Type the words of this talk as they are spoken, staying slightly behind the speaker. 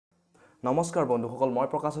নমস্কাৰ বন্ধুসকল মই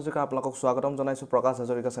প্ৰকাশ হাজৰিকা আপোনালোকক স্বাগতম জনাইছো প্ৰকাশ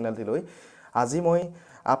হাজৰিকা চেনেলটিলৈ আজি মই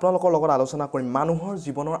আপোনালোকৰ লগত আলোচনা কৰিম মানুহৰ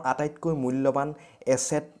জীৱনৰ আটাইতকৈ মূল্যৱান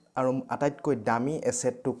এছেট আৰু আটাইতকৈ দামী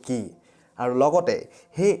এছেটটো কি আৰু লগতে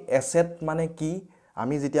সেই এছেট মানে কি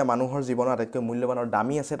আমি যেতিয়া মানুহৰ জীৱনৰ আটাইতকৈ মূল্যৱান আৰু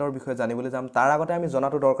দামী এছেটৰ বিষয়ে জানিবলৈ যাম তাৰ আগতে আমি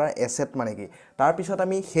জনাটো দৰকাৰ এছেট মানে কি তাৰ পিছত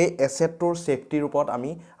আমি সেই এছেটটোৰ সেফটিৰ ওপৰত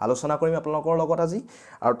আমি আলোচনা কৰিম আপোনালোকৰ লগত আজি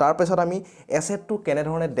আৰু তাৰ পিছত আমি এছেটটো কেনে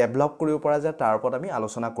ধৰণে ডেভেলপ কৰিব পৰা যায় তাৰ ওপৰত আমি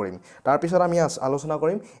আলোচনা কৰিম তাৰ পিছত আমি আলোচনা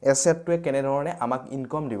কৰিম এছেটটোৱে কেনে ধৰণে আমাক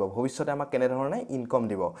ইনকাম দিব ভৱিষ্যতে আমাক কেনে ধৰণে ইনকাম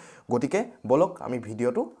দিব গতিকে বলক আমি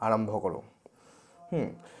ভিডিঅটো আৰম্ভ কৰোঁ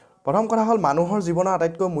প্ৰথম কথা হল মানুহৰ জীৱনৰ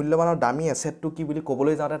আটাইতকৈ মূল্যৱান আৰু দামী এছেটটো কি বুলি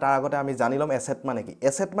ক'বলৈ যাওঁতে তাৰ আগতে আমি জানি লম এছেট মানে কি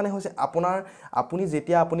এছেট মানে হৈছে আপুনি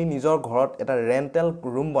যেতিয়া আপুনি নিজৰ ঘৰত এটা ৰেন্টেল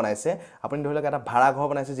ৰুম বনাইছে আপুনি ধৰি লওক এটা ভাড়া ঘৰ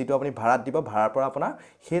বনাইছে যিটো আপুনি ভাড়াত দিব ভাড়াৰ পৰা আপোনাৰ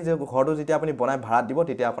সেই যে ঘৰটো যেতিয়া আপুনি বনাই ভাড়াত দিব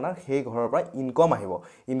তেতিয়া আপোনাৰ সেই ঘৰৰ পৰা ইনকাম আহিব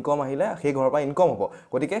ইনকাম আহিলে সেই ঘৰৰ পৰা ইনকাম হ'ব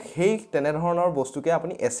গতিকে সেই তেনে ধৰণৰ বস্তুকে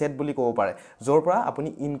আপুনি এছেট বুলি ক'ব পাৰে য'ৰ পৰা আপুনি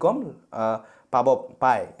ইনকাম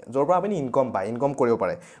পায় য'ৰ পৰা আপুনি ইনকাম কৰিব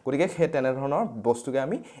পাৰে গতিকে সেই তেনে ধৰণৰ বস্তুকে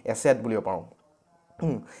আমি এছেট বুলিব পাৰোঁ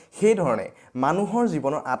সেই ধৰণে মানুহৰ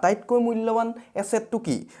জীৱনৰ আটাইতকৈ মূল্যৱান এছেটটো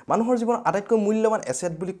কি মানুহৰ জীৱনৰ আটাইতকৈ মূল্যৱান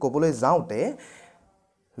এছেট বুলি ক'বলৈ যাওঁতে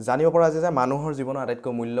জানিব পৰা যায় যে মানুহৰ জীৱনৰ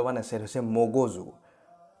আটাইতকৈ মূল্যৱান এছেট হৈছে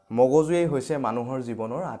মগজুৱেই হৈছে মানুহৰ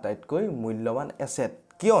জীৱনৰ আটাইতকৈ মূল্যৱান এছেট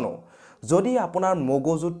কিয়নো যদি আপোনাৰ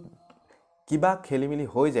মগজুত কিবা খেলিমেলি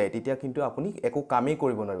হৈ যায় তেতিয়া কিন্তু আপুনি একো কামেই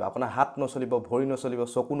কৰিব নোৱাৰিব আপোনাৰ হাত নচলিব ভৰি নচলিব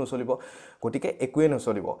চকু নচলিব গতিকে একোৱে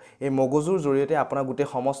নচলিব এই মগজুৰ জৰিয়তে আপোনাৰ গোটেই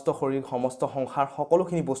সমস্ত শৰীৰ সমস্ত সংসাৰ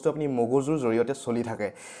সকলোখিনি বস্তু আপুনি মগজুৰ জৰিয়তে চলি থাকে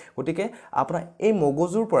গতিকে আপোনাৰ এই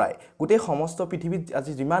মগজুৰ পৰাই গোটেই সমস্ত পৃথিৱীত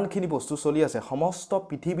আজি যিমানখিনি বস্তু চলি আছে সমস্ত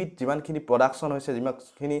পৃথিৱীত যিমানখিনি প্ৰডাকশ্যন হৈছে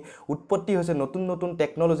যিমানখিনি উৎপত্তি হৈছে নতুন নতুন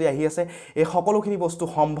টেকনলজি আহি আছে এই সকলোখিনি বস্তু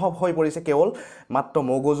সম্ভৱ হৈ পৰিছে কেৱল মাত্ৰ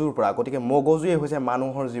মগজুৰ পৰা গতিকে মগজুৱে হৈছে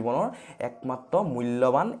মানুহৰ জীৱনৰ একমাত্ৰ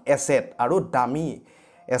মূল্যৱান এছেট আৰু দামী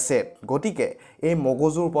এছেট গতিকে এই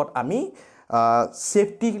মগজুৰ ওপৰত আমি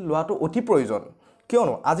সেফটি লোৱাটো অতি প্ৰয়োজন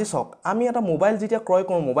কিয়নো আজি চাওক আমি এটা মোবাইল যেতিয়া ক্ৰয়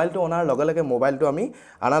কৰোঁ মোবাইলটো অনাৰ লগে লগে মোবাইলটো আমি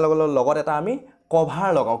আনাৰ লগে লগে লগত এটা আমি কভাৰ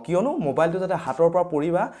লগাওঁ কিয়নো মোবাইলটো যাতে হাতৰ পৰা পৰি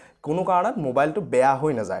বা কোনো কাৰণত মোবাইলটো বেয়া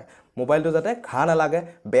হৈ নাযায় মোবাইলটো যাতে ঘা নালাগে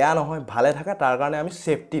বেয়া নহয় ভালে থাকে তাৰ কাৰণে আমি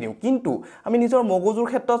সেফটি দিওঁ কিন্তু আমি নিজৰ মগজুৰ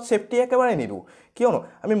ক্ষেত্ৰত সেফটি একেবাৰে নিদিওঁ কিয়নো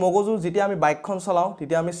আমি মগজুৰ যেতিয়া আমি বাইকখন চলাওঁ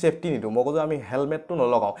তেতিয়া আমি সেফটি নিদিওঁ মগজু আমি হেলমেটটো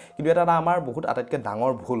নলগাওঁ কিন্তু এটা আমাৰ বহুত আটাইতকৈ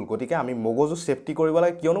ডাঙৰ ভুল গতিকে আমি মগজু সেফটি কৰিব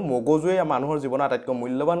লাগে কিয়নো মগজুৱে মানুহৰ জীৱনৰ আটাইতকৈ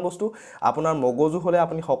মূল্যৱান বস্তু আপোনাৰ মগজু হ'লে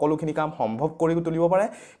আপুনি সকলোখিনি কাম সম্ভৱ কৰি তুলিব পাৰে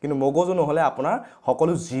কিন্তু মগজু নহ'লে আপোনাৰ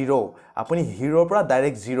সকলো জিৰ' আপুনি হিৰ'ৰ পৰা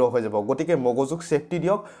ডাইৰেক্ট জিৰ' হৈ যাব গতিকে মগজুক সেফটি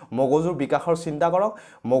দিয়ক মগজুৰ বিকাশৰ চিন্তা কৰক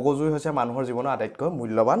মগজুই হৈছে মানুহৰ জীৱনৰ আটাইতকৈ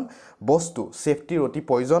মূল্যৱান বস্তু সেফটিৰ অতি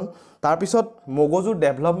প্ৰয়োজন তাৰ পিছত মগজুৰ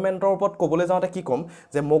ডেভেলপমেণ্টৰ ওপৰত ক'বলৈ যাওঁতে কি ক'ম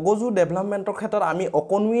যে মগজু ডেভেলপমেণ্টৰ ক্ষেত্ৰত আমি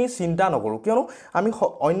অকণোৱেই চিন্তা নকৰোঁ কিয়নো আমি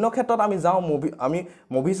অন্য ক্ষেত্ৰত আমি যাওঁ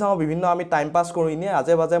মুভি চাওঁ বিভিন্ন আমি টাইম পাছ কৰোঁ এনেই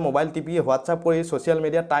আজে বাজে মোবাইল টিপি হোৱাটছআপ কৰি ছ'চিয়েল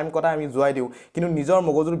মিডিয়াত টাইম কটাই আমি যোৱাই দিওঁ কিন্তু নিজৰ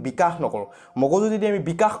মগজুৰ বিকাশ নকৰোঁ মগজু যদি আমি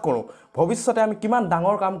বিকাশ কৰোঁ ভৱিষ্যতে আমি কিমান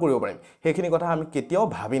ডাঙৰ কাম কৰিব পাৰিম সেইখিনি কথা আমি কেতিয়াও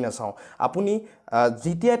ভাবি নাচাওঁ আপুনি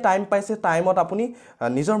যেতিয়াই টাইম পাইছে টাইমত আপুনি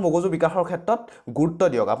নিজৰ মগজু বিকাশৰ ক্ষেত্ৰত গুৰুত্ব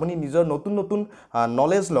দিয়ক আপুনি নিজৰ নতুন নতুন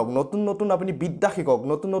নলেজ লওক নতুন নতুন আপুনি বিদ্যা শিকক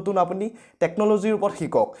নতুন নতুন আপুনি টেকনলজিৰ ওপৰত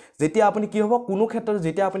শিকক যেতিয়া আপুনি কি হ'ব কোনো ক্ষেত্ৰত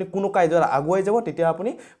যেতিয়া আপুনি কোনো কাৰ্যত আগুৱাই যাব তেতিয়া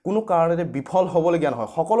আপুনি কোনো কাৰণতে বিফল হ'বলগীয়া নহয়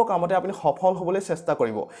সকলো কামতে আপুনি সফল হ'বলৈ চেষ্টা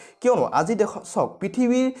কৰিব কিয়নো আজি চাওক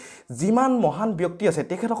পৃথিৱীৰ যিমান মহান ব্যক্তি আছে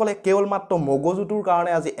তেখেতসকলে কেৱল মাত্ৰ মগজুটোৰ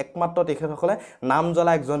কাৰণে আজি একমাত্ৰ তেখেতসকলে নাম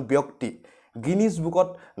জ্বলা একজন ব্যক্তি গিনিজ বুকত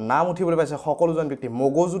নাম উঠিবলৈ পাইছে সকলোজন ব্যক্তি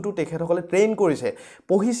মগজুটো তেখেতসকলে ট্ৰেইন কৰিছে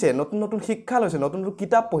পঢ়িছে নতুন নতুন শিক্ষা লৈছে নতুন নতুন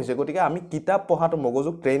কিতাপ পঢ়িছে গতিকে আমি কিতাপ পঢ়াটো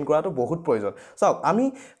মগজুক ট্ৰেইন কৰাটো বহুত প্ৰয়োজন চাওক আমি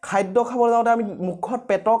খাদ্য খাবলৈ যাওঁতে আমি মুখত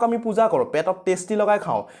পেটক আমি পূজা কৰোঁ পেটক টেষ্টি লগাই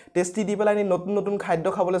খাওঁ টেষ্টি দি পেলাই আমি নতুন নতুন খাদ্য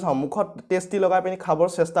খাবলৈ চাওঁ মুখত টেষ্টি লগাই পিনি খাবৰ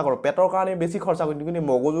চেষ্টা কৰোঁ পেটৰ কাৰণে বেছি খৰচা কৰোঁ কিন্তু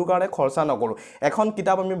মগজুৰ কাৰণে খৰচা নকৰোঁ এখন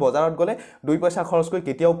কিতাপ আমি বজাৰত গ'লে 2 পইচা খৰচ কৰি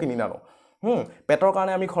কেতিয়াও কিনি নানো পেটৰ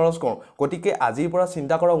কাৰণে আমি খৰচ কৰোঁ গতিকে আজিৰ পৰা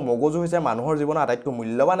চিন্তা কৰক মগজু হৈছে মানুহৰ জীৱনৰ আটাইতকৈ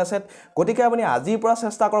মূল্যৱান এছেট গতিকে আপুনি আজিৰ পৰা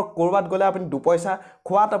চেষ্টা কৰক ক'ৰবাত গ'লে আপুনি 2 পইচা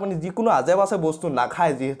খোৱাত আপুনি যিকোনো আজে বাজে বস্তু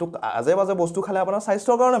নাখায় যিহেতু আজে বাজে বস্তু খালে আপোনাৰ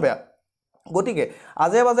স্বাস্থ্যৰ কাৰণে বেয়া গতিকে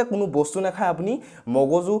আজে বাজে কোনো বস্তু নাখায় আপুনি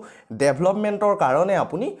মগজু ডেভেলপমেণ্টৰ কাৰণে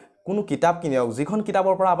আপুনি কোনো কিতাপ কিনিয়ক যিখন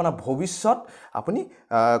কিতাপৰ পৰা আপোনাৰ ভৱিষ্যত আপুনি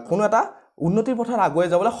কোনো এটা উন্নতিৰ পথত আগুৱাই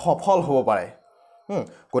যাবলৈ সফল হ'ব পাৰে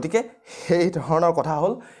গতিকে সেই ধৰণৰ কথা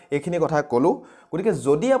হ'ল এইখিনি কথা ক'লোঁ গতিকে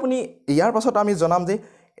যদি আপুনি ইয়াৰ পাছত আমি জনাম যে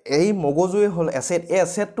এই মগজুৱে হ'ল এছেট এই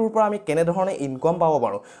এছেটটোৰ পৰা আমি কেনেধৰণে ইনকাম পাব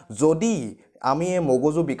পাৰোঁ যদি আমি এই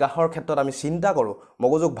মগজু বিকাশৰ ক্ষেত্ৰত আমি চিন্তা কৰোঁ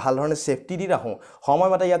মগজুক ভাল ধৰণে সেফটি দি ৰাখোঁ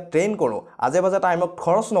সময়মতে ইয়াক ট্ৰেইন কৰোঁ আজে বাজে টাইমক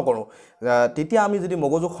খৰচ নকৰোঁ তেতিয়া আমি যদি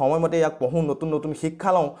মগজুক সময়মতে ইয়াক পঢ়োঁ নতুন নতুন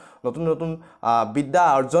শিক্ষা লওঁ নতুন নতুন বিদ্যা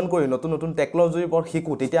অৰ্জন কৰি নতুন নতুন টেকনলজিৰ ওপৰত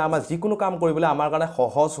শিকোঁ তেতিয়া আমাৰ যিকোনো কাম কৰিবলৈ আমাৰ কাৰণে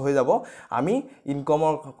সহজ হৈ যাব আমি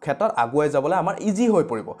ইনকামৰ ক্ষেত্ৰত আগুৱাই যাবলৈ আমাৰ ইজি হৈ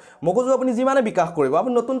পৰিব মগজু আপুনি যিমানে বিকাশ কৰিব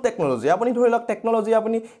আপুনি নতুন টেকনলজি আপুনি ধৰি লওক টেকনলজি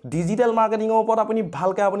আপুনি ডিজিটেল মাৰ্কেটিঙৰ ওপৰত আপুনি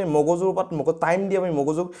ভালকৈ আপুনি মগজুৰ ওপৰত টাইম দি আপুনি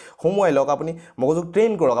মগজুক সোমোৱাই লওক আপুনি মগজুক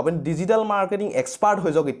ট্ৰেইন কৰক আপুনি ডিজিটেল মাৰ্কেটিং এক্সপাৰ্ট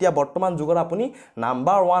হৈ যাওক এতিয়া বৰ্তমান যুগত আপুনি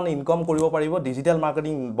নাম্বাৰ 1 ইনকাম কৰিব পাৰিব ডিজিটেল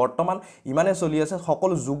মাৰ্কেটিং বৰ্তমান ইমানে চলি আছে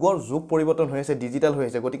সকলো যুগ পৰিৱৰ্তন হৈ আছে ডিজিটেল হৈ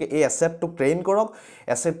আছে গতিকে এই এছেটটো ট্ৰেইন কৰক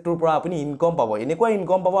এছেটটোৰ পৰা আপুনি ইনকাম পাব এনেকুৱা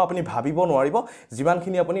ইনকাম পাব আপুনি ভাবিব নোৱাৰিব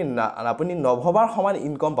যিমানখিনি আপুনি নভবাৰ সমান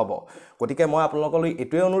ইনকাম পাব গতিকে মই আপোনালোকলৈ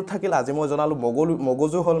এটোৱে অনুৰোধ থাকিল আজি মই জনালো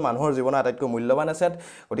মগজু হল মানুহৰ জীৱনৰ আটাইতকৈ মূল্যৱান এছেট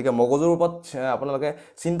গতিকে মগজুৰ ওপৰত আপোনালোকে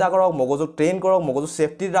চিন্তা কৰক মগজুক ট্ৰেইন কৰক মগজু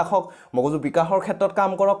সেফটি ৰাখক মগজু বিকাশৰ ক্ষেত্ৰত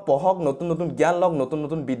কাম কৰক পঢ়ক নতুন নতুন জ্ঞান লওক নতুন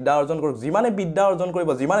নতুন বিদ্যা অৰ্জন কৰক যিমানে বিদ্যা অৰ্জন কৰিব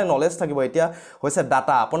যিমানে নলেজ থাকিব এতিয়া হৈছে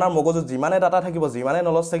ডাটা আপোনাৰ মগজুত যিমানে ডাটা থাকিব যিমানে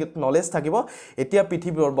নলেজ থাকিব এতিয়া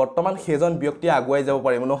পৃথিৱীৰ বৰ্তমান সেইজন ব্যক্তিয়ে আগুৱাই যাব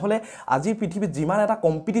পাৰিব নহলে আজি পৃথিৱীত যিমান এটা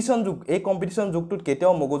কম্পিটিশন যুগ এই কম্পিটিশন যুগটোত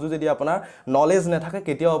কেতিয়াও মগজু যদি আপোনাৰ নলেজ নাথাকে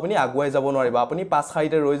কেতিয়াও আপুনি আগুৱাই যাব নোৱাৰিব আপুনি পাঁচ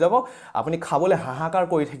খাইতে ৰৈ যাব আপুনি খাবলৈ হাহাকাৰ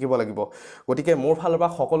কৰি থাকিব লাগিব গতিকে মোৰ ফালৰ পৰা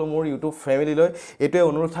সকলো মোৰ ইউটিউব ফ্যামিলিলৈ এটোৱে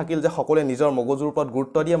অনুৰোধ থাকিল যে সকলোৱে নিজৰ মগজুৰ ওপৰত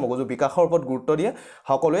গুৰুত্ব দিয়ে মগজু বিকাশৰ ওপৰত গুৰুত্ব দিয়ে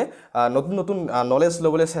সকলোৱে নতুন নতুন নলেজ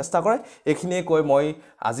ল'বলৈ চেষ্টা কৰে এইখিনিয়ে কৈ মই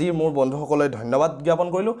আজি মোৰ বন্ধুসকললৈ ধন্যবাদ জ্ঞাপন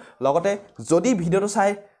কৰিলোঁ লগতে যদি ভিডিঅ'টো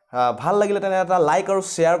চাই ভাল লাগিলে তেনে এটা লাইক আৰু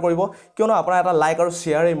শেয়াৰ কৰিব কিয়নো আপোনাৰ এটা লাইক আৰু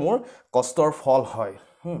শেয়াৰেই মোৰ কষ্টৰ ফল হয়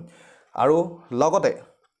আৰু লগতে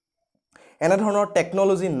এনে ধৰণৰ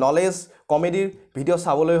টেকনলজি নলেজ কমেডিৰ ভিডিঅ'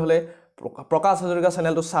 চাবলৈ হলে প্ৰকাশ হাজৰিকা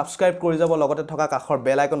চেনেলটো সাবস্ক্ৰাইব কৰি যাব লগতে থকা কাষৰ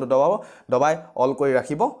বেল আইকনটো দবাই অল কৰি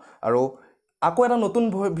ৰাখিব আৰু আকৌ এটা নতুন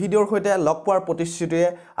ভিডিঅ'ৰ সৈতে লগ পোৱাৰ প্ৰতিশ্ৰুতিৰে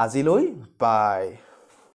আজিলৈ বাই